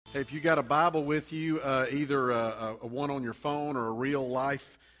Hey, if you got a Bible with you, either a one on your phone or a real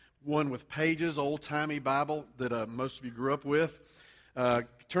life one with pages, old-timey Bible that most of you grew up with,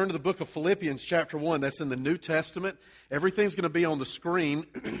 turn to the book of Philippians chapter 1. That's in the New Testament. Everything's going to be on the screen.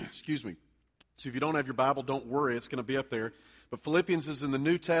 Excuse me. So if you don't have your Bible, don't worry. It's going to be up there. But Philippians is in the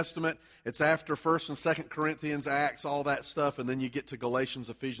New Testament. It's after 1st and 2nd Corinthians, Acts, all that stuff. And then you get to Galatians,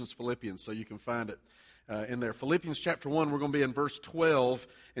 Ephesians, Philippians. So you can find it in there. Philippians chapter 1, we're going to be in verse 12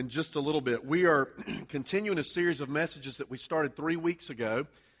 in just a little bit. We are continuing a series of messages that we started 3 weeks ago.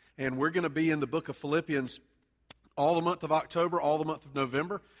 And we're going to be in the book of Philippians all the month of October, all the month of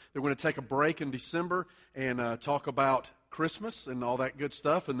November. They're going to take a break in December and talk about Christmas and all that good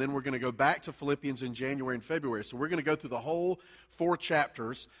stuff. And then we're going to go back to Philippians in January and February. So we're going to go through the whole 4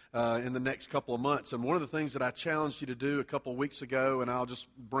 chapters in the next couple of months. And one of the things that I challenged you to do a couple of weeks ago, and I'll just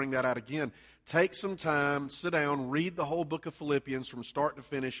bring that out again, take some time, sit down, read the whole book of Philippians from start to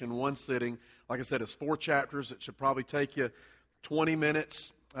finish in one sitting. Like I said, it's 4 chapters. It should probably take you 20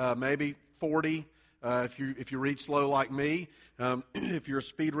 minutes, maybe 40 if you read slow like me. If you're a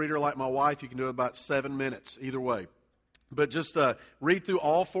speed reader like my wife, you can do it about 7 minutes either way. But just read through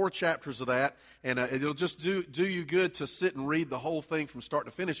all 4 chapters of that, and it'll just do you good to sit and read the whole thing from start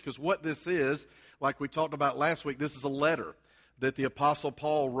to finish, because what this is, like we talked about last week, this is a letter that the Apostle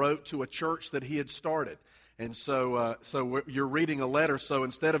Paul wrote to a church that he had started. And so you're reading a letter, so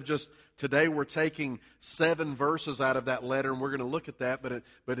instead of just, today we're taking 7 verses out of that letter, and we're going to look at that,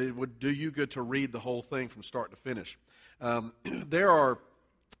 but it would do you good to read the whole thing from start to finish. Well,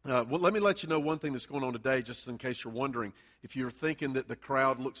 let me let you know one thing that's going on today, just in case you're wondering. If you're thinking that the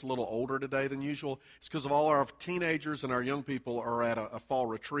crowd looks a little older today than usual, it's because of all our teenagers and our young people are at a fall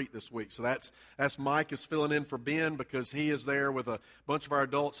retreat this week. So that's Mike is filling in for Ben, because he is there with a bunch of our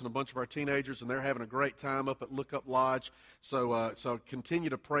adults and a bunch of our teenagers, and they're having a great time up at Look Up Lodge. So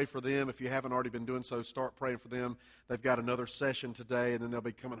continue to pray for them. If you haven't already been doing so, start praying for them. They've got another session today, and then they'll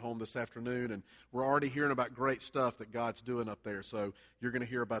be coming home this afternoon. And we're already hearing about great stuff that God's doing up there. So you're going to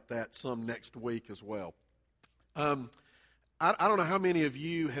hear about that some next week as well. I don't know how many of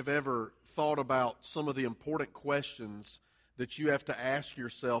you have ever thought about some of the important questions that you have to ask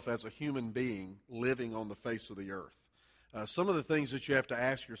yourself as a human being living on the face of the earth. Some of the things that you have to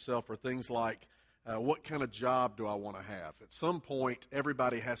ask yourself are things like, what kind of job do I want to have? At some point,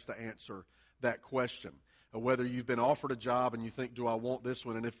 everybody has to answer that question. Whether you've been offered a job and you think, do I want this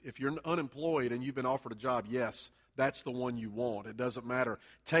one? And if you're unemployed and you've been offered a job, yes, that's the one you want. It doesn't matter.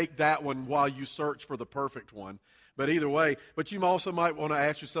 Take that one while you search for the perfect one. But either way, but you also might want to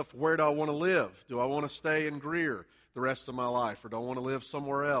ask yourself, where do I want to live? Do I want to stay in Greer the rest of my life? Or do I want to live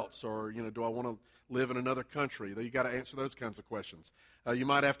somewhere else? Or, do I want to live in another country? You got to answer those kinds of questions. You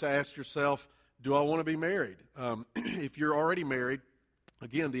might have to ask yourself, do I want to be married? If you're already married,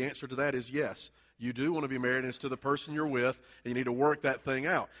 again, the answer to that is yes. You do want to be married, and it's to the person you're with, and you need to work that thing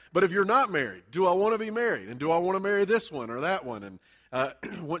out. But if you're not married, do I want to be married? And do I want to marry this one or that one? And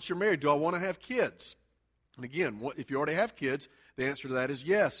once you're married, do I want to have kids? And again, if you already have kids, the answer to that is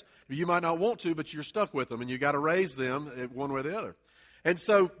yes. You might not want to, but you're stuck with them, and you got to raise them one way or the other. And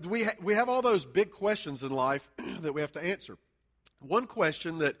so we have all those big questions in life that we have to answer. One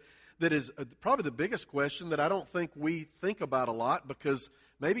question that is probably the biggest question that I don't think we think about a lot,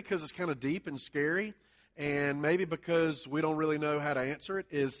 maybe because it's kind of deep and scary, and maybe because we don't really know how to answer it,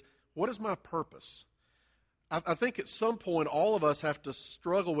 is, what is my purpose? I think at some point all of us have to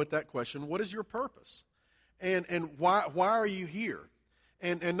struggle with that question. What is your purpose? And why are you here?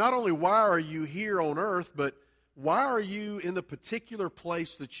 And not only why are you here on earth, but why are you in the particular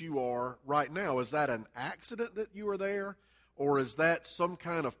place that you are right now? Is that an accident that you are there? Or is that some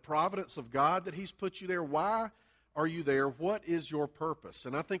kind of providence of God that He's put you there? Why are you there? What is your purpose?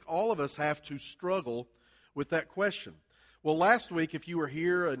 And I think all of us have to struggle with that question. Well, last week, if you were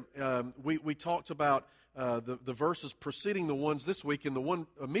here, and we talked about the verses preceding the ones this week, and the one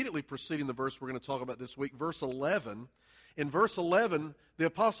immediately preceding the verse we're going to talk about this week, verse 11. In verse 11, the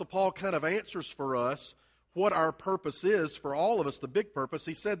Apostle Paul kind of answers for us what our purpose is for all of us, the big purpose.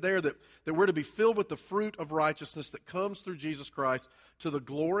 He said there that we're to be filled with the fruit of righteousness that comes through Jesus Christ to the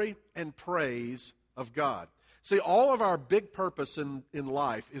glory and praise of God. See, all of our big purpose in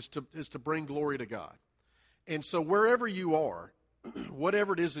life is to bring glory to God. And so wherever you are,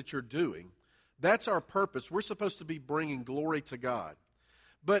 whatever it is that you're doing, that's our purpose. We're supposed to be bringing glory to God.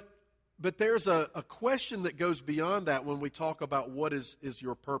 But there's a question that goes beyond that when we talk about what is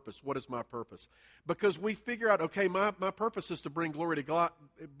your purpose, what is my purpose. Because we figure out, okay, my purpose is to bring glory to God,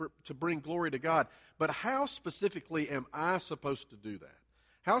 but how specifically am I supposed to do that?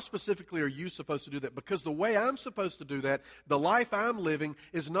 How specifically are you supposed to do that? Because the way I'm supposed to do that, the life I'm living,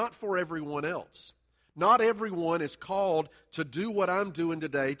 is not for everyone else. Not everyone is called to do what I'm doing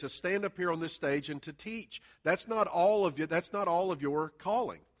today, to stand up here on this stage and to teach. That's not all of you. That's not all of your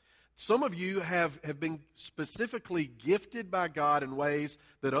calling. Some of you have been specifically gifted by God in ways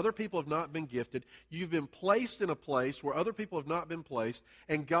that other people have not been gifted. You've been placed in a place where other people have not been placed,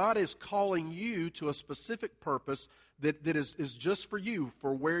 and God is calling you to a specific purpose that is just for you,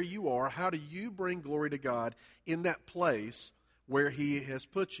 for where you are. How do you bring glory to God in that place where He has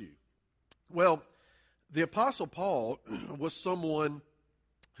put you? Well, the Apostle Paul was someone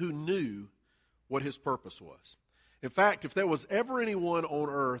who knew what his purpose was. In fact, if there was ever anyone on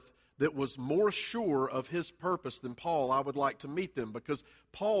earth that was more sure of his purpose than Paul, I would like to meet them, because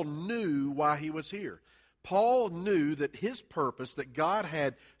Paul knew why he was here. Paul knew that his purpose, that God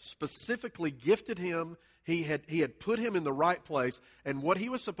had specifically gifted him, he had put him in the right place, and what he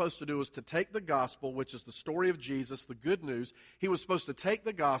was supposed to do was to take the gospel, which is the story of Jesus, the good news. He was supposed to take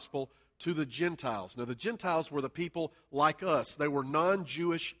the gospel to the Gentiles. Now, the Gentiles were the people like us. They were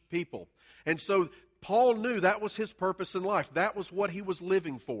non-Jewish people. And so Paul knew that was his purpose in life. That was what he was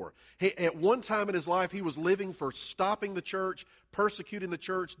living for. At one time in his life, he was living for stopping the church, persecuting the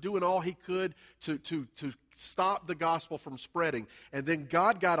church, doing all he could to stop the gospel from spreading. And then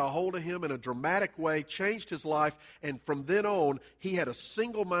God got a hold of him in a dramatic way, changed his life, and from then on, he had a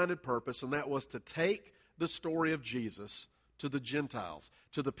single-minded purpose, and that was to take the story of Jesus to the Gentiles,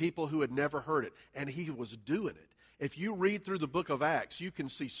 to the people who had never heard it. And he was doing it. If you read through the book of Acts, you can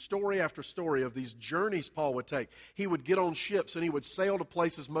see story after story of these journeys Paul would take. He would get on ships and he would sail to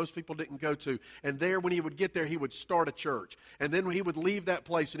places most people didn't go to. And there, when he would get there, he would start a church. And then he would leave that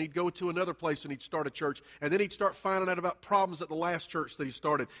place and he'd go to another place and he'd start a church. And then he'd start finding out about problems at the last church that he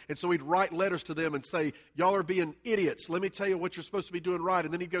started. And so he'd write letters to them and say, y'all are being idiots. Let me tell you what you're supposed to be doing right.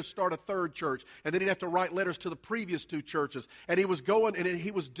 And then he'd go start a third church. And then he'd have to write letters to the previous two churches. And he was going and he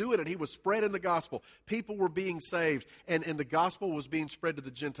was doing it. He was spreading the gospel. People were being saved. And the gospel was being spread to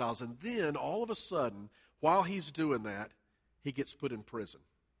the Gentiles. And then, all of a sudden, while he's doing that, he gets put in prison.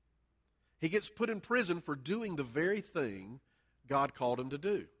 He gets put in prison for doing the very thing God called him to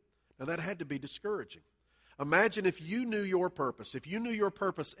do. Now, that had to be discouraging. Imagine if you knew your purpose, if you knew your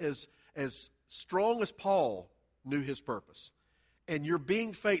purpose as strong as Paul knew his purpose, and you're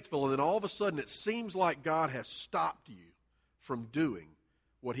being faithful, and then all of a sudden it seems like God has stopped you from doing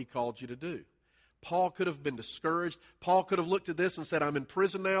what He called you to do. Paul could have been discouraged. Paul could have looked at this and said, I'm in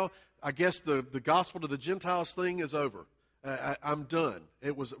prison now. I guess the gospel to the Gentiles thing is over. I'm done.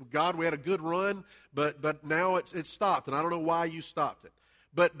 It was, God, we had a good run, but now it's stopped, and I don't know why you stopped it.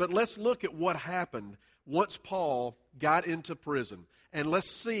 But let's look at what happened once Paul got into prison, and let's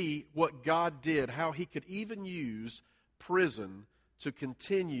see what God did, how He could even use prison to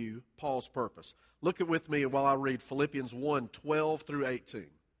continue Paul's purpose. Look at with me while I read Philippians 1:12 through 18.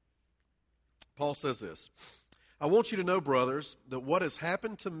 Paul says this, I want you to know, brothers, that what has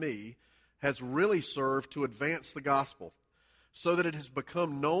happened to me has really served to advance the gospel, so that it has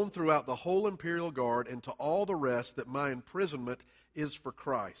become known throughout the whole imperial guard and to all the rest that my imprisonment is for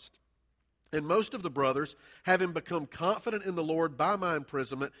Christ. And most of the brothers, having become confident in the Lord by my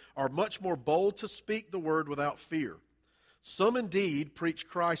imprisonment, are much more bold to speak the word without fear. Some indeed preach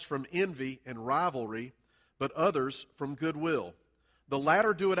Christ from envy and rivalry, but others from goodwill. The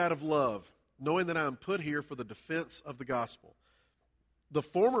latter do it out of love, knowing that I am put here for the defense of the gospel. The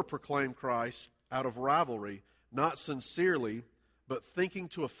former proclaim Christ out of rivalry, not sincerely, but thinking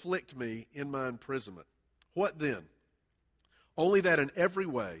to afflict me in my imprisonment. What then? Only that in every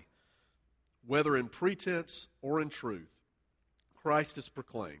way, whether in pretense or in truth, Christ is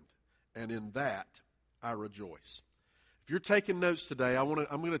proclaimed, and in that I rejoice. If you're taking notes today, I'm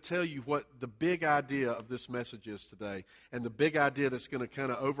going to tell you what the big idea of this message is today, and the big idea that's going to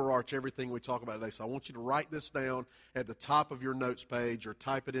kind of overarch everything we talk about today. So I want you to write this down at the top of your notes page or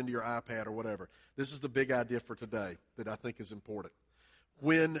type it into your iPad or whatever. This is the big idea for today that I think is important.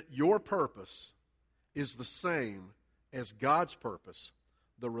 When your purpose is the same as God's purpose,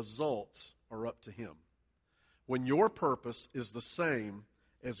 the results are up to Him. When your purpose is the same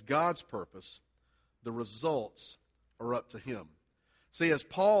as God's purpose, the results are up to Him. See, as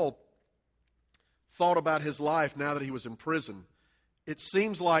Paul thought about his life now that he was in prison, it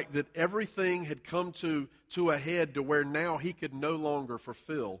seems like that everything had come to a head to where now he could no longer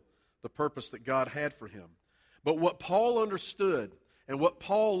fulfill the purpose that God had for him. But what Paul understood and what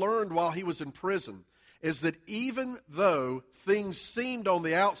Paul learned while he was in prison is that even though things seemed on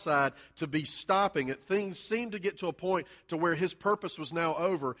the outside to be stopping it, things seemed to get to a point to where his purpose was now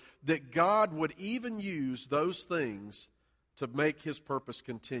over, that God would even use those things to make his purpose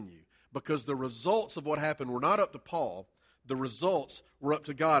continue. Because the results of what happened were not up to Paul. The results were up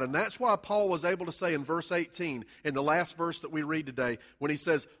to God. And that's why Paul was able to say in verse 18, in the last verse that we read today, when he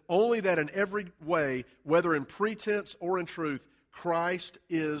says, only that in every way, whether in pretense or in truth, Christ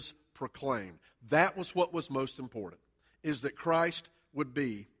is proclaimed. That was what was most important, is that Christ would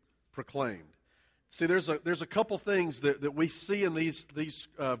be proclaimed. See, there's a couple things that we see in these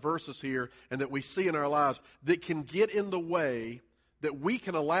verses here and that we see in our lives that can get in the way, that we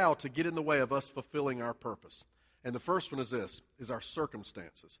can allow to get in the way of us fulfilling our purpose. And the first one is this, is our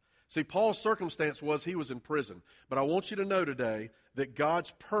circumstances. See, Paul's circumstance was he was in prison. But I want you to know today that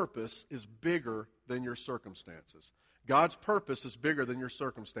God's purpose is bigger than your circumstances. God's purpose is bigger than your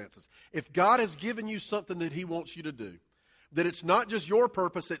circumstances. If God has given you something that he wants you to do, that it's not just your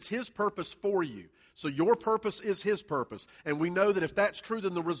purpose, it's his purpose for you. So your purpose is his purpose. And we know that if that's true,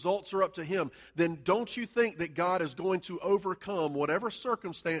 then the results are up to him. Then don't you think that God is going to overcome whatever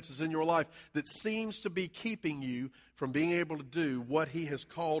circumstances in your life that seems to be keeping you from being able to do what he has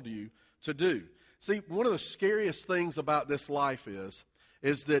called you to do? See, one of the scariest things about this life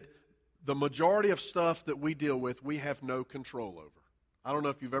is that the majority of stuff that we deal with, we have no control over. I don't know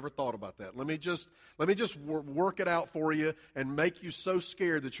if you've ever thought about that. Let me just work it out for you and make you so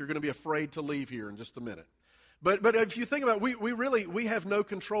scared that you're going to be afraid to leave here in just a minute. But if you think about it, we have no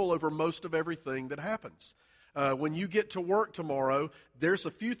control over most of everything that happens. When you get to work tomorrow, there's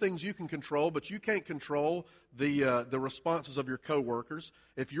a few things you can control, but you can't control the responses of your coworkers.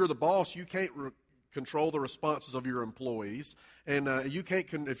 If you're the boss, you can't control the responses of your employees. And you can't,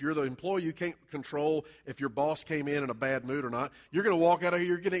 if you're the employee, you can't control if your boss came in a bad mood or not. You're going to walk out of here,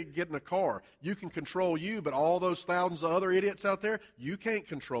 you're going to get in a car. You can control you, but all those thousands of other idiots out there, you can't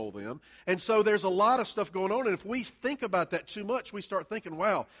control them. And so there's a lot of stuff going on. And if we think about that too much, we start thinking,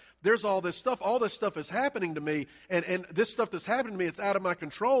 wow, there's all this stuff is happening to me, and this stuff that's happening to me, it's out of my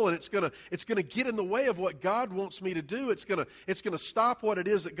control, and it's gonna get in the way of what God wants me to do. It's gonna stop what it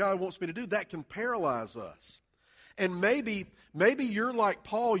is that God wants me to do. That can paralyze us. And maybe you're like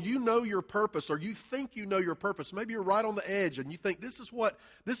Paul, you know your purpose, or you think you know your purpose. Maybe you're right on the edge, and you think this is what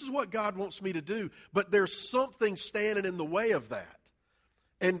God wants me to do, but there's something standing in the way of that.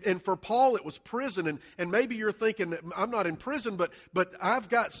 And for Paul, it was prison. And maybe you're thinking, I'm not in prison, but I've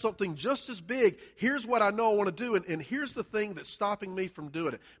got something just as big. Here's what I know I want to do, and here's the thing that's stopping me from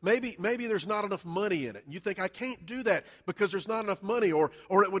doing it. Maybe there's not enough money in it. And you think, I can't do that because there's not enough money, or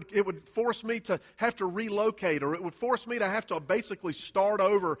it would force me to have to relocate, or it would force me to have to basically start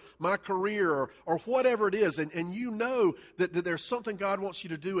over my career, or whatever it is. And you know that there's something God wants you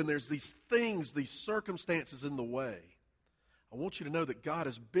to do, and there's these things, these circumstances in the way. I want you to know that God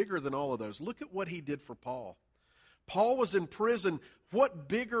is bigger than all of those. Look at what he did for Paul. Paul was in prison. What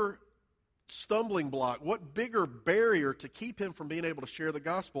bigger stumbling block, what bigger barrier to keep him from being able to share the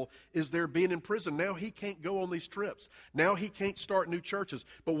gospel is there being in prison? Now he can't go on these trips. Now he can't start new churches.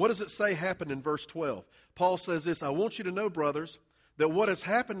 But what does it say happened in verse 12? Paul says this, I want you to know, brothers, that what has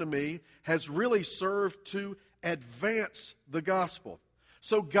happened to me has really served to advance the gospel.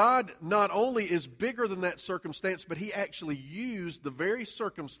 So God not only is bigger than that circumstance, but he actually used the very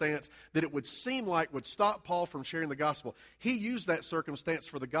circumstance that it would seem like would stop Paul from sharing the gospel. He used that circumstance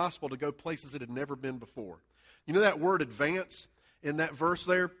for the gospel to go places it had never been before. You know that word advance in that verse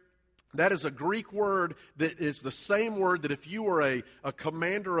there? That is a Greek word that is the same word that if you were a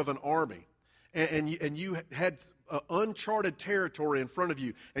commander of an army and you had uncharted territory in front of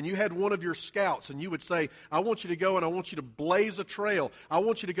you, and you had one of your scouts, and you would say, I want you to go and I want you to blaze a trail. I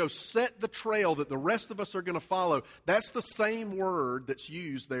want you to go set the trail that the rest of us are going to follow. That's the same word that's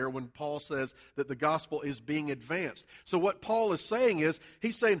used there when Paul says that the gospel is being advanced. So what Paul is saying is,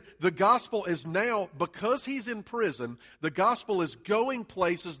 he's saying the gospel is now, because he's in prison, the gospel is going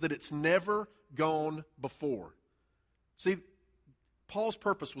places that it's never gone before. See, Paul's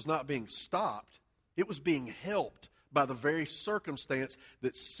purpose was not being stopped. It was being helped by the very circumstance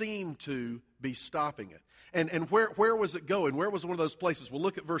that seemed to be stopping it. And where was it going? Where was one of those places? Well,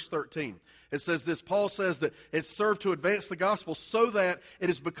 look at verse 13. It says this, Paul says that it served to advance the gospel so that it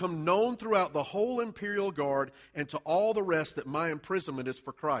has become known throughout the whole imperial guard and to all the rest that my imprisonment is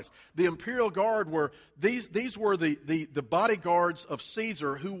for Christ. The imperial guard were, these were the bodyguards of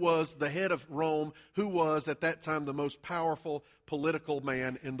Caesar, who was the head of Rome, who was at that time the most powerful political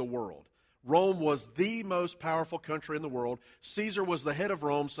man in the world. Rome was the most powerful country in the world. Caesar was the head of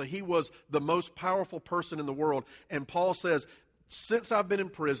Rome, so he was the most powerful person in the world. And Paul says, since I've been in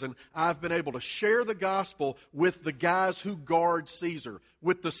prison, I've been able to share the gospel with the guys who guard Caesar,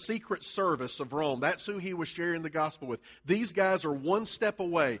 with the secret service of Rome. That's who he was sharing the gospel with. These guys are one step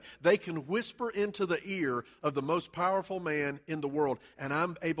away. They can whisper into the ear of the most powerful man in the world, and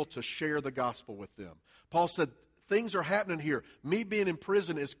I'm able to share the gospel with them. Paul said, things are happening here. Me being in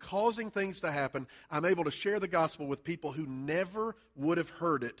prison is causing things to happen. I'm able to share the gospel with people who never would have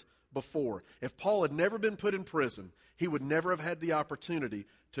heard it before. If Paul had never been put in prison, he would never have had the opportunity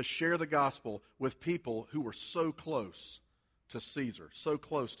to share the gospel with people who were so close to Caesar, so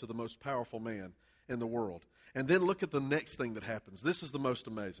close to the most powerful man in the world. And then look at the next thing that happens. This is the most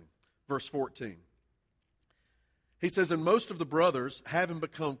amazing. Verse 14. He says, and most of the brothers, having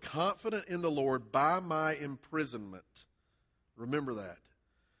become confident in the Lord by my imprisonment, remember that,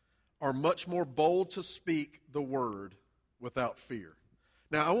 are much more bold to speak the word without fear.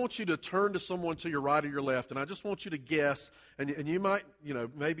 Now, I want you to turn to someone to your right or your left, and I just want you to guess, and you might,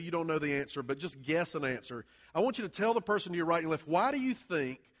 maybe you don't know the answer, but just guess an answer. I want you to tell the person to your right and your left, why do you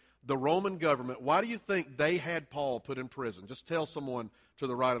think the Roman government, why do you think they had Paul put in prison? Just tell someone to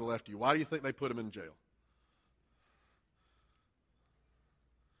the right or the left of you. Why do you think they put him in jail?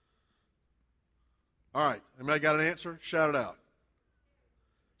 All right, anybody got an answer? Shout it out.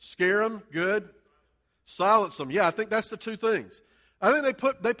 Scare them, good. Silence them. Yeah, I think that's the two things. I think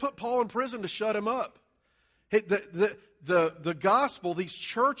they put Paul in prison to shut him up. The gospel, these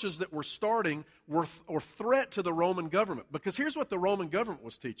churches that were starting were a threat to the Roman government. Because here's what the Roman government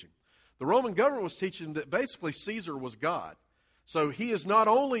was teaching. The Roman government was teaching that basically Caesar was God. So he is not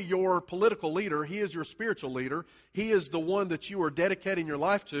only your political leader, he is your spiritual leader. He is the one that you are dedicating your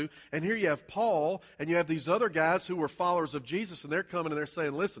life to. And here you have Paul, and you have these other guys who were followers of Jesus, and they're coming and they're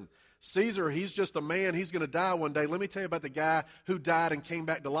saying, listen, Caesar, he's just a man. He's going to die one day. Let me tell you about the guy who died and came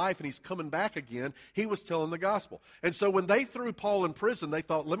back to life, and he's coming back again. He was telling the gospel. And so when they threw Paul in prison, they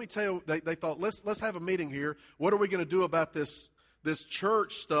thought, they thought, let's have a meeting here. What are we going to do about this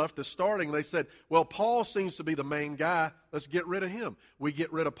church stuff that's starting? And they said, well, Paul seems to be the main guy. Let's get rid of him. We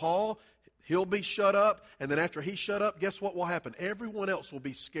get rid of Paul. He'll be shut up. And then after he's shut up, guess what will happen? Everyone else will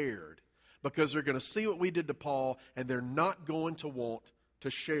be scared because they're going to see what we did to Paul, and they're not going to want to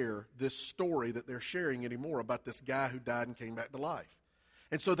share this story that they're sharing anymore about this guy who died and came back to life.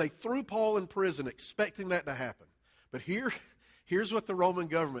 And so they threw Paul in prison expecting that to happen. But here's what the Roman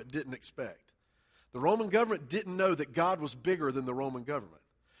government didn't expect. The Roman government didn't know that God was bigger than the Roman government.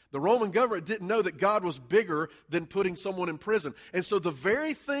 The Roman government didn't know that God was bigger than putting someone in prison. And so the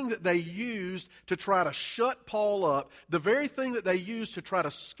very thing that they used to try to shut Paul up, the very thing that they used to try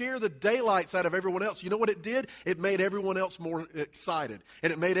to scare the daylights out of everyone else, you know what it did? It made everyone else more excited.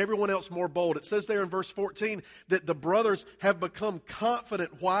 And it made everyone else more bold. It says there in verse 14 that the brothers have become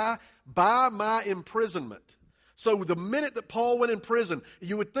confident. Why? By my imprisonment. So the minute that Paul went in prison,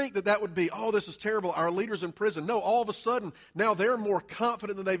 you would think that would be, oh, this is terrible, our leader's in prison. No, all of a sudden, now they're more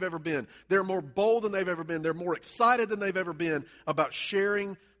confident than they've ever been. They're more bold than they've ever been. They're more excited than they've ever been about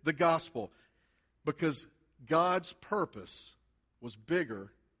sharing the gospel. Because God's purpose was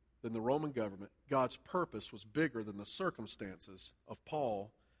bigger than the Roman government. God's purpose was bigger than the circumstances of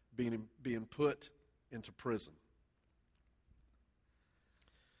Paul being put into prison.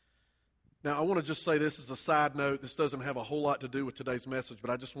 Now, I want to just say this as a side note. This doesn't have a whole lot to do with today's message,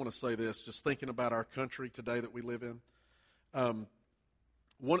 but I just want to say this, just thinking about our country today that we live in.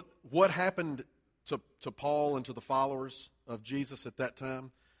 What happened to Paul and to the followers of Jesus at that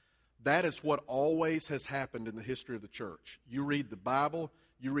time, that is what always has happened in the history of the church. You read the Bible,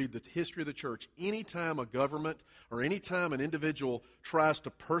 you read the history of the church. Anytime a government or anytime an individual tries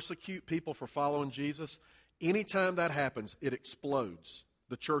to persecute people for following Jesus, anytime that happens, it explodes.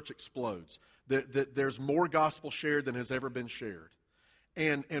 The church explodes. There's more gospel shared than has ever been shared.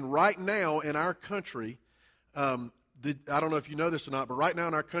 And right now in our country, I don't know if you know this or not, but right now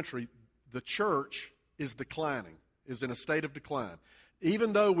in our country, the church is declining, is in a state of decline.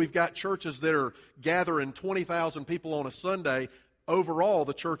 Even though we've got churches that are gathering 20,000 people on a Sunday, overall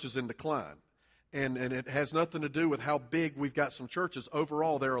the church is in decline. And it has nothing to do with how big we've got some churches.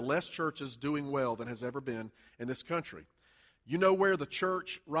 Overall, there are less churches doing well than has ever been in this country. You know where the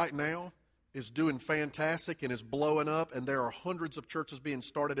church right now is doing fantastic and is blowing up, and there are hundreds of churches being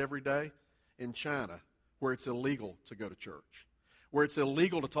started every day? In China, where it's illegal to go to church, where it's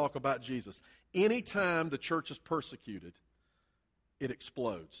illegal to talk about Jesus. Anytime the church is persecuted, it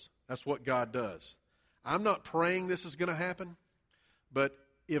explodes. That's what God does. I'm not praying this is going to happen, but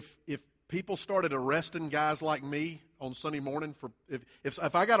if people started arresting guys like me on Sunday morning,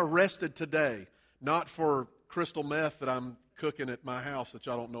 if I got arrested today, not for crystal meth that I'm cooking at my house that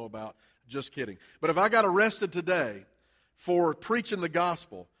y'all don't know about. Just kidding. But if I got arrested today for preaching the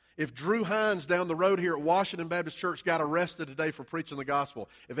gospel. If Drew Hines down the road here at Washington Baptist Church got arrested today for preaching the gospel,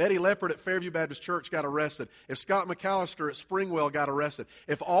 if Eddie Leopard at Fairview Baptist Church got arrested, if Scott McAllister at Springwell got arrested,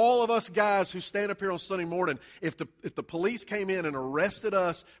 if all of us guys who stand up here on Sunday morning, if the police came in and arrested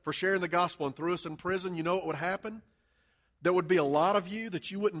us for sharing the gospel and threw us in prison, you know what would happen? There would be a lot of you that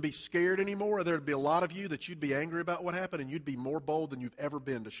you wouldn't be scared anymore. There would be a lot of you that you'd be angry about what happened, and you'd be more bold than you've ever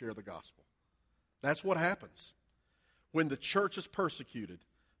been to share the gospel. That's what happens. When the church is persecuted,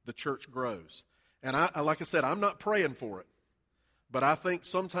 the church grows. And like I said, I'm not praying for it. But I think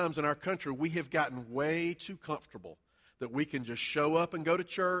sometimes in our country we have gotten way too comfortable that we can just show up and go to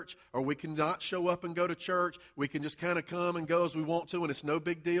church, or we can not show up and go to church. We can just kind of come and go as we want to, and it's no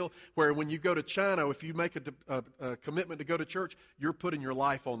big deal. Where when you go to China, if you make a commitment to go to church, you're putting your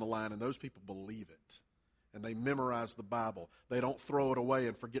life on the line, and those people believe it. And they memorize the Bible. They don't throw it away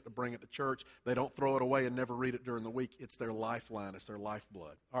and forget to bring it to church. They don't throw it away and never read it during the week. It's their lifeline. It's their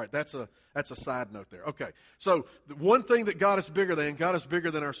lifeblood. All right, that's a side note there. Okay, so the one thing that God is bigger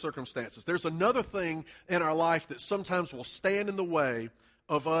than our circumstances. There's another thing in our life that sometimes will stand in the way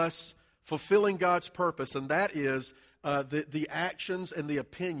of us fulfilling God's purpose, and that is the actions and the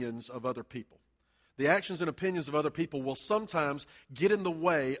opinions of other people. The actions and opinions of other people will sometimes get in the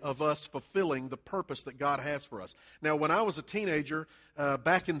way of us fulfilling the purpose that God has for us. Now, when I was a teenager,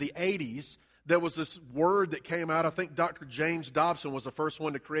 back in the 80s, there was this word that came out. I think Dr. James Dobson was the first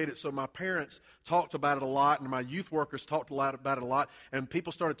one to create it. So my parents talked about it a lot, and my youth workers talked a lot about it a lot. And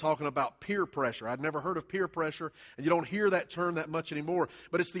people started talking about peer pressure. I'd never heard of peer pressure, and you don't hear that term that much anymore.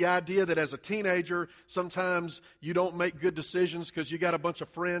 But it's the idea that as a teenager, sometimes you don't make good decisions because you got a bunch of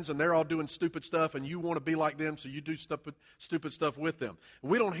friends, and they're all doing stupid stuff, and you want to be like them, so you do stupid stuff with them.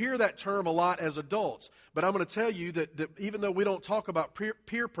 We don't hear that term a lot as adults. But I'm going to tell you that even though we don't talk about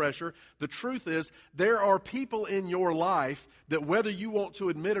peer pressure, the truth is there are people in your life that, whether you want to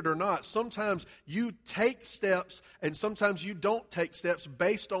admit it or not, sometimes you take steps and sometimes you don't take steps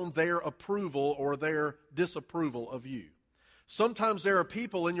based on their approval or their disapproval of you. Sometimes there are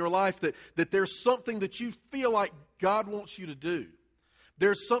people in your life that there's something that you feel like God wants you to do.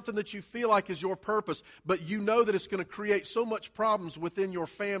 There's something that you feel like is your purpose, but you know that it's going to create so much problems within your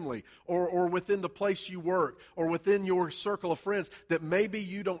family or within the place you work or within your circle of friends that maybe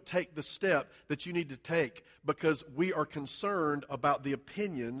you don't take the step that you need to take because we are concerned about the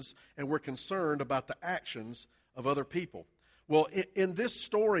opinions and we're concerned about the actions of other people. Well, in this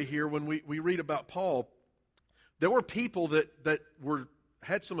story here, when we read about Paul, there were people that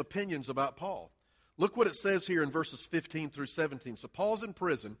had some opinions about Paul. Look what it says here in verses 15 through 17. So Paul's in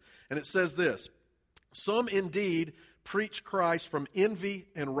prison, and it says this: "Some indeed preach Christ from envy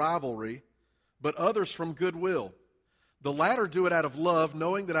and rivalry, but others from goodwill. The latter do it out of love,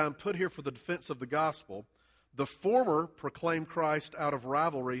 knowing that I am put here for the defense of the gospel. The former proclaim Christ out of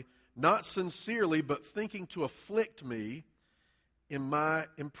rivalry, not sincerely, but thinking to afflict me in my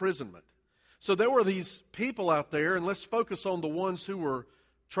imprisonment." So there were these people out there, and let's focus on the ones who were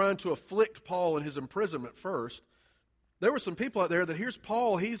trying to afflict Paul in his imprisonment first. There were some people out there that here's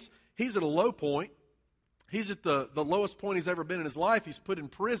Paul, he's at a low point. He's at the lowest point he's ever been in his life. He's put in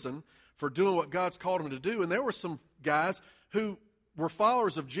prison for doing what God's called him to do. And there were some guys who were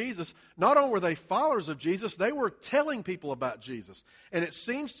followers of Jesus. Not only were they followers of Jesus, they were telling people about Jesus. And it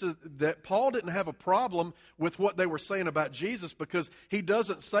seems that Paul didn't have a problem with what they were saying about Jesus, because he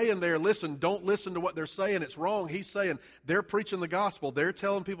doesn't say in there, listen, don't listen to what they're saying, it's wrong. He's saying they're preaching the gospel. They're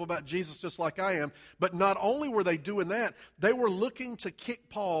telling people about Jesus just like I am. But not only were they doing that, they were looking to kick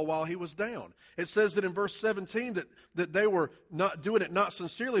Paul while he was down. It says that in verse 17 that they were not doing it not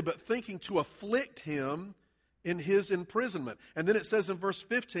sincerely, but thinking to afflict him in his imprisonment. And then it says in verse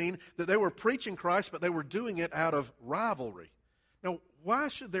 15 that they were preaching Christ, but they were doing it out of rivalry. Now, why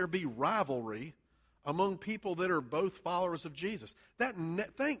should there be rivalry among people that are both followers of Jesus?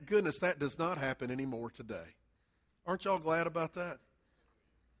 Thank goodness that does not happen anymore today. Aren't y'all glad about that?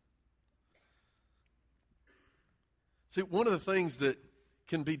 See, one of the things that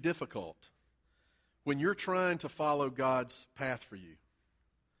can be difficult when you're trying to follow God's path for you,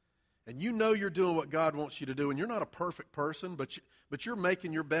 and you know you're doing what God wants you to do, and you're not a perfect person, but you're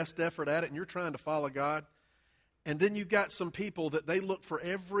making your best effort at it, and you're trying to follow God. And then you've got some people that they look for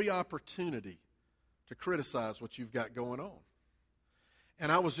every opportunity to criticize what you've got going on.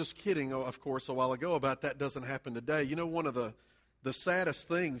 And I was just kidding, of course, a while ago about that doesn't happen today. You know, one of the saddest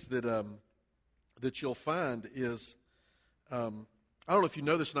things that you'll find is, I don't know if you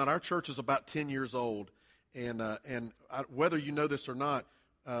know this or not, our church is about 10 years old. And whether you know this or not,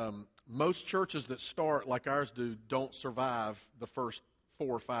 most churches that start like ours do don't survive the first 4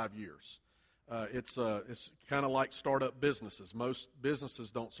 or 5 years. It's kind of like startup businesses. Most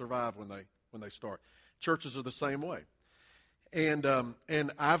businesses don't survive when they start. Churches are the same way. And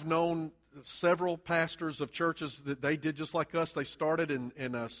I've known several pastors of churches that they did just like us. They started,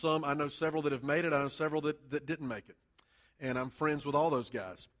 and some, I know several that have made it. I know several that didn't make it. And I'm friends with all those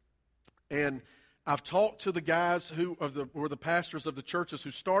guys. And I've talked to the guys who were the pastors of the churches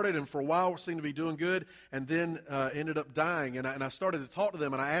who started and for a while seemed to be doing good and then ended up dying. And I started to talk to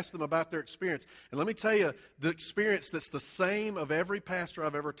them, and I asked them about their experience. And let me tell you, the experience that's the same of every pastor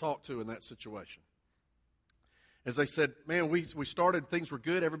I've ever talked to in that situation. As they said, man, we started, things were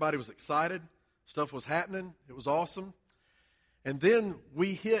good, everybody was excited, stuff was happening, it was awesome. And then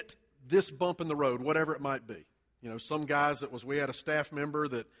we hit this bump in the road, whatever it might be. You know, some guys, we had a staff member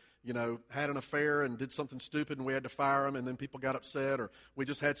that, you know, had an affair and did something stupid and we had to fire him, and then people got upset, or we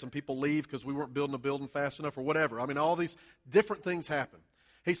just had some people leave because we weren't building a building fast enough, or whatever. I mean, all these different things happen.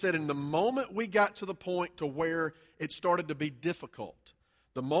 He said, in the moment we got to the point to where it started to be difficult,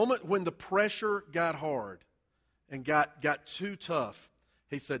 the moment when the pressure got hard and got too tough,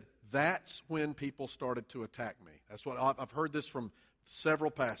 he said, that's when people started to attack me. That's what I've heard this from several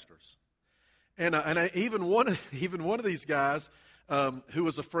pastors. And even one of these guys, who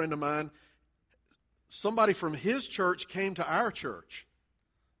was a friend of mine, somebody from his church came to our church.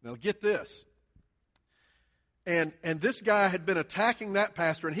 Now get this. And this guy had been attacking that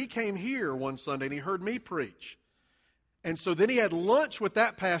pastor, and he came here one Sunday and he heard me preach. And so then he had lunch with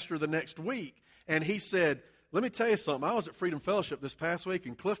that pastor the next week, and he said, let me tell you something. I was at Freedom Fellowship this past week,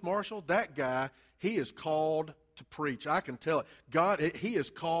 and Cliff Marshall, that guy, he is called to preach. I can tell it. God, he is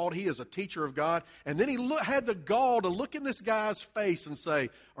called. He is a teacher of God. And then he had the gall to look in this guy's face and say,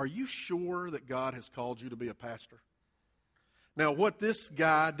 are you sure that God has called you to be a pastor? Now, what this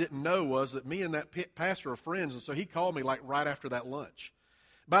guy didn't know was that me and that pastor are friends, and so he called me like right after that lunch.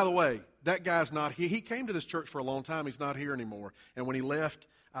 By the way, that guy's not here. He came to this church for a long time. He's not here anymore. And when he left,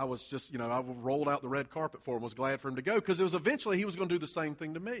 I was just, I rolled out the red carpet for him, was glad for him to go, because it was eventually he was going to do the same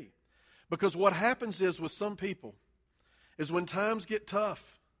thing to me. Because what happens is with some people is when times get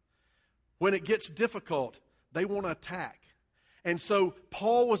tough, when it gets difficult, they want to attack. And so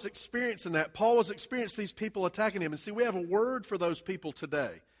Paul was experiencing that. Paul was experiencing these people attacking him. And see, we have a word for those people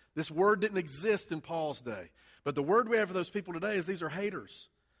today. This word didn't exist in Paul's day. But the word we have for those people today is these are haters.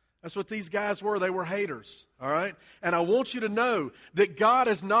 That's what these guys were. They were haters, all right? And I want you to know that God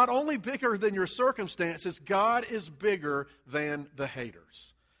is not only bigger than your circumstances, God is bigger than the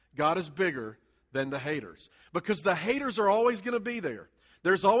haters. God is bigger than the haters. Because the haters are always going to be there.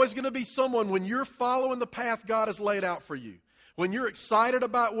 There's always going to be someone when you're following the path God has laid out for you. When you're excited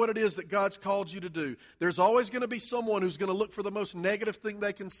about what it is that God's called you to do, there's always going to be someone who's going to look for the most negative thing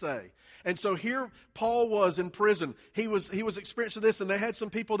they can say. And so here Paul was in prison. He was experiencing this, and they had some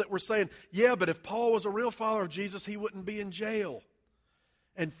people that were saying, yeah, but if Paul was a real follower of Jesus, he wouldn't be in jail.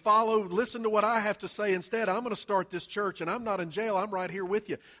 And listen to what I have to say instead. I'm going to start this church, and I'm not in jail. I'm right here with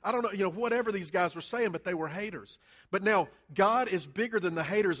you. I don't know, whatever these guys were saying, but they were haters. But now, God is bigger than the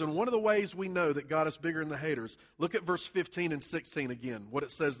haters, and one of the ways we know that God is bigger than the haters, look at verse 15 and 16 again, what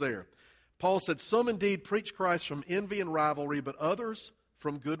it says there. Paul said, some indeed preach Christ from envy and rivalry, but others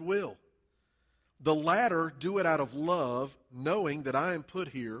from goodwill. The latter do it out of love, knowing that I am put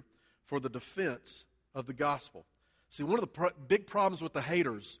here for the defense of the gospel. See, one of the big problems with the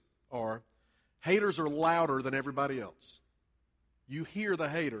haters are louder than everybody else. You hear the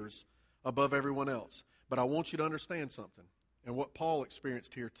haters above everyone else. But I want you to understand something, and what Paul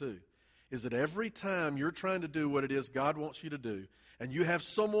experienced here too, is that every time you're trying to do what it is God wants you to do, and you have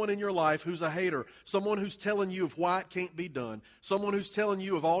someone in your life who's a hater, someone who's telling you of why it can't be done, someone who's telling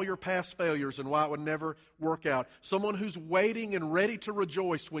you of all your past failures and why it would never work out, someone who's waiting and ready to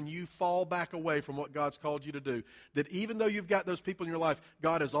rejoice when you fall back away from what God's called you to do, that even though you've got those people in your life,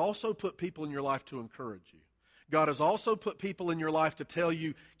 God has also put people in your life to encourage you. God has also put people in your life to tell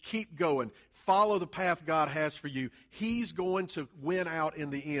you, keep going, follow the path God has for you. He's going to win out in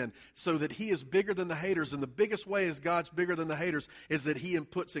the end, so that He is bigger than the haters. And the biggest way is God's bigger than the haters is that He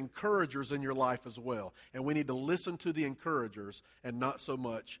puts encouragers in your life as well. And we need to listen to the encouragers and not so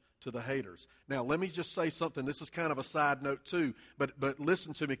much to the haters. Now, let me just say something. This is kind of a side note too, but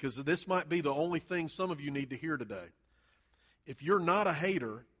listen to me, because this might be the only thing some of you need to hear today. If you're not a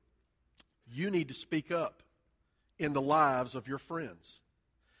hater, you need to speak up in the lives of your friends.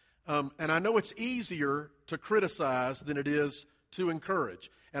 And I know it's easier to criticize than it is to encourage.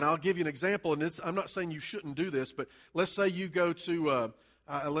 And I'll give you an example, and I'm not saying you shouldn't do this, but let's say you go to,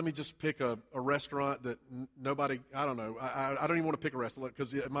 let me just pick a restaurant that nobody, I don't know, I don't even want to pick a restaurant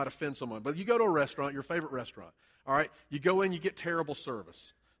because it might offend someone. But you go to a restaurant, your favorite restaurant, all right? You go in, you get terrible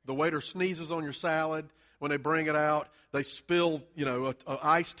service. The waiter sneezes on your salad when they bring it out. They spill, a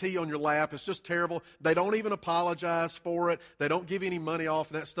iced tea on your lap. It's just terrible. They don't even apologize for it. They don't give you any money off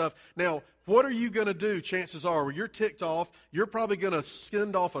and that stuff. Now, what are you going to do? Chances are, when you're ticked off, you're probably going to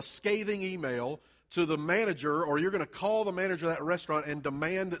send off a scathing email to the manager, or you're going to call the manager of that restaurant and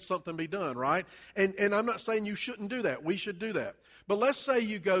demand that something be done, right? And I'm not saying you shouldn't do that. We should do that. But let's say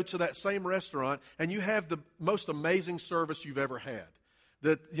you go to that same restaurant and you have the most amazing service you've ever had.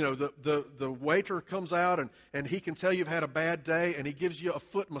 That, the waiter comes out and he can tell you've had a bad day, and he gives you a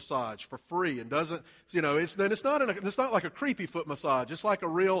foot massage for free and doesn't, it's not like a creepy foot massage. It's like a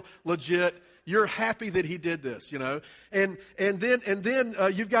real legit, you're happy that he did this, And then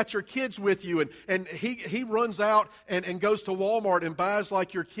you've got your kids with you, and he runs out and goes to Walmart and buys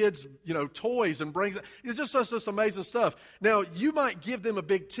like your kids, toys and brings it. It just does this amazing stuff. Now, you might give them a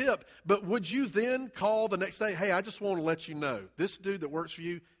big tip, but would you then call the next day, hey, I just want to let you know, this dude that works for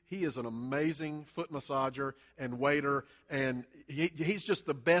you, he is an amazing foot massager and waiter, and he's just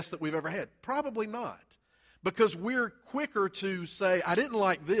the best that we've ever had? Probably not. Because we're quicker to say, I didn't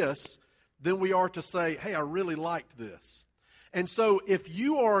like this, than we are to say, hey, I really liked this. And so if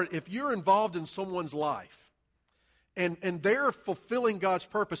you're involved in someone's life, and they're fulfilling God's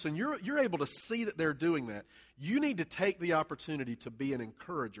purpose, and you're able to see that they're doing that, you need to take the opportunity to be an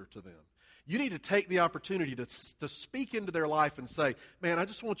encourager to them. You need to take the opportunity to speak into their life and say, man, I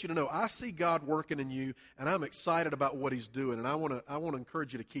just want you to know, I see God working in you, and I'm excited about what He's doing, and I want to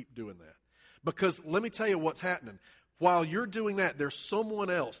encourage you to keep doing that. Because let me tell you what's happening. While you're doing that, there's someone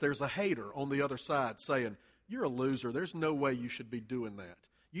else, there's a hater on the other side saying, you're a loser, there's no way you should be doing that.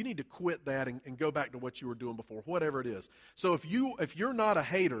 You need to quit that and go back to what you were doing before, whatever it is. So if you're not a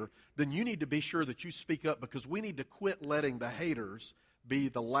hater, then you need to be sure that you speak up, because we need to quit letting the haters be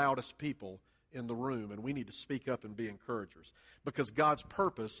the loudest people in the room, and we need to speak up and be encouragers, because God's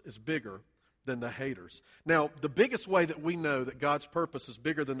purpose is bigger than the haters. Now, the biggest way that we know that God's purpose is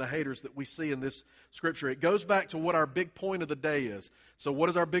bigger than the haters that we see in this scripture, it goes back to what our big point of the day is. So what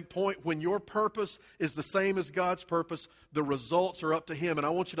is our big point? When your purpose is the same as God's purpose, the results are up to Him. And I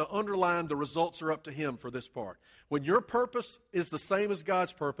want you to underline the results are up to Him for this part. When your purpose is the same as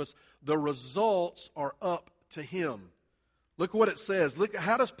God's purpose, the results are up to Him. Look what it says. Look,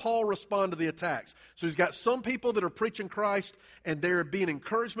 how does Paul respond to the attacks? So he's got some people that are preaching Christ, and they're being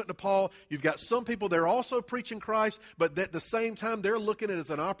encouragement to Paul. You've got some people that are also preaching Christ, but at the same time, they're looking at it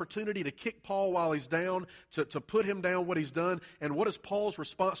as an opportunity to kick Paul while he's down, to put him down what he's done. And what is Paul's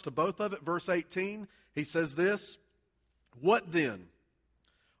response to both of it? Verse 18, he says this, "What then?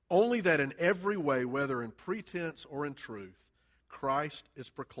 Only that in every way, whether in pretense or in truth, Christ is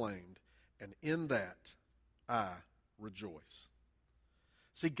proclaimed, and in that I rejoice."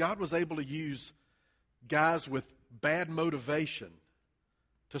 See, God was able to use guys with bad motivation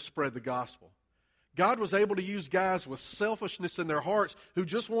to spread the gospel. God was able to use guys with selfishness in their hearts who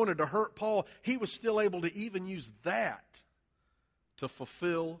just wanted to hurt Paul. He was still able to even use that to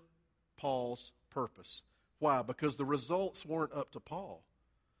fulfill Paul's purpose. Why? Because the results weren't up to Paul.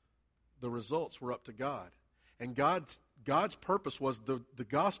 The results were up to God. And God's purpose was the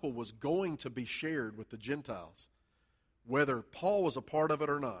gospel was going to be shared with the Gentiles, whether Paul was a part of it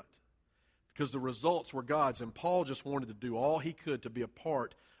or not, because the results were God's, and Paul just wanted to do all he could to be a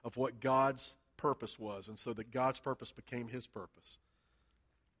part of what God's purpose was, and so that God's purpose became his purpose.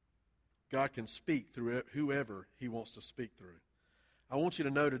 God can speak through whoever He wants to speak through. I want you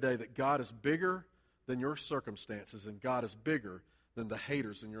to know today that God is bigger than your circumstances, and God is bigger than the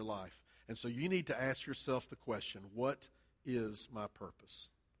haters in your life. And so you need to ask yourself the question, what is my purpose?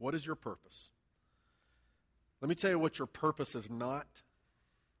 What is your purpose? Let me tell you what your purpose is not.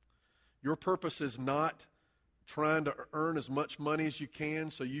 Your purpose is not trying to earn as much money as you can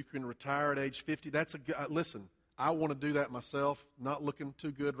so you can retire at age 50. Listen, I want to do that myself. Not looking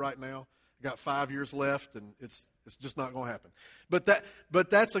too good right now. I got 5 years left, and it's just not going to happen. But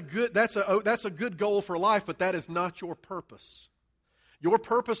that's a good goal for life. But that is not your purpose. Your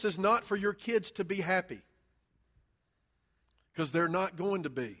purpose is not for your kids to be happy, because they're not going to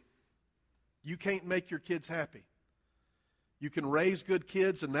be. You can't make your kids happy. You can raise good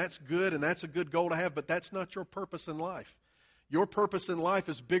kids, and that's good, and that's a good goal to have, but that's not your purpose in life. Your purpose in life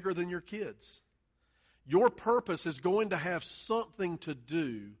is bigger than your kids. Your purpose is going to have something to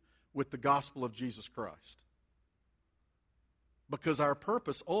do with the gospel of Jesus Christ. Because our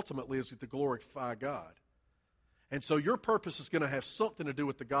purpose ultimately is to glorify God. And so your purpose is going to have something to do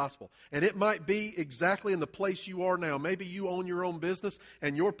with the gospel. And it might be exactly in the place you are now. Maybe you own your own business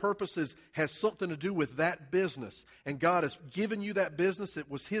and your purpose has something to do with that business. And God has given you that business.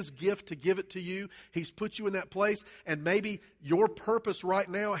 It was His gift to give it to you. He's put you in that place. And maybe your purpose right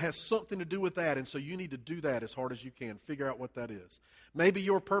now has something to do with that. And so you need to do that as hard as you can. Figure out what that is. Maybe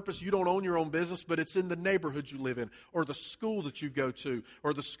your purpose, you don't own your own business, but it's in the neighborhood you live in, or the school that you go to,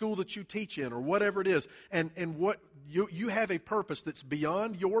 or the school that you teach in, or whatever it is. And what you have a purpose that's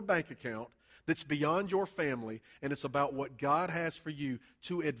beyond your bank account, that's beyond your family, and it's about what God has for you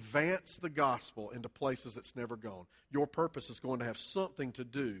to advance the gospel into places it's never gone. Your purpose is going to have something to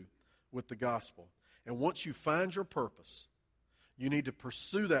do with the gospel. And once you find your purpose, you need to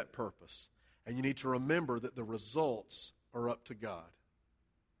pursue that purpose, and you need to remember that the results are up to God.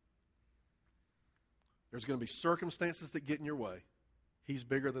 There's going to be circumstances that get in your way. He's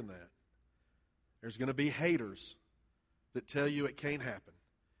bigger than that. There's going to be haters that tell you it can't happen.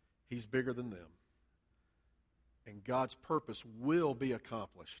 He's bigger than them. And God's purpose will be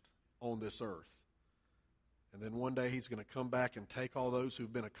accomplished on this earth. And then one day He's going to come back and take all those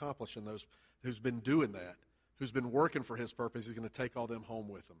who've been accomplishing those, who's been doing that, who's been working for His purpose. He's going to take all them home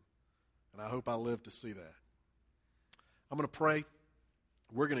with Him. And I hope I live to see that. I'm going to pray.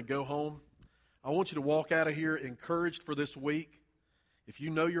 We're going to go home. I want you to walk out of here encouraged for this week. If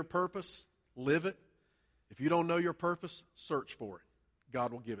you know your purpose, live it. If you don't know your purpose, search for it.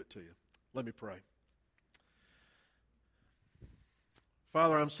 God will give it to you. Let me pray.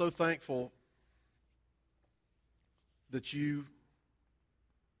 Father, I'm so thankful that you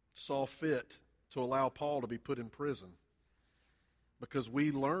saw fit to allow Paul to be put in prison, because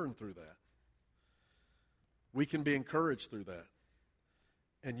we learn through that. We can be encouraged through that.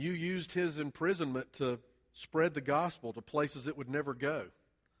 And you used his imprisonment to spread the gospel to places it would never go.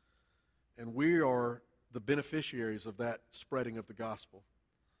 And we are the beneficiaries of that spreading of the gospel.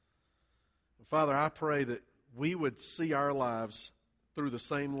 And Father, I pray that we would see our lives through the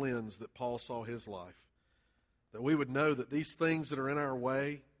same lens that Paul saw his life. That we would know that these things that are in our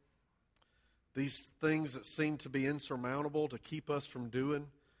way, these things that seem to be insurmountable to keep us from doing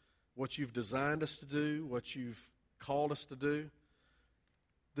what you've designed us to do, what you've called us to do,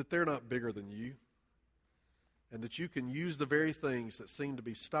 that they're not bigger than you. And that you can use the very things that seem to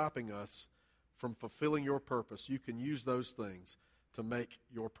be stopping us from fulfilling your purpose. You can use those things to make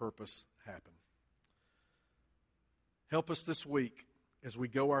your purpose happen. Help us this week as we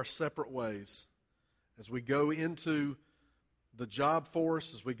go our separate ways, as we go into the job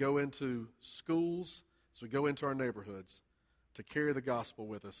force, as we go into schools, as we go into our neighborhoods, to carry the gospel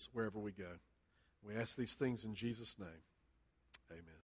with us wherever we go. We ask these things in Jesus' name. Amen.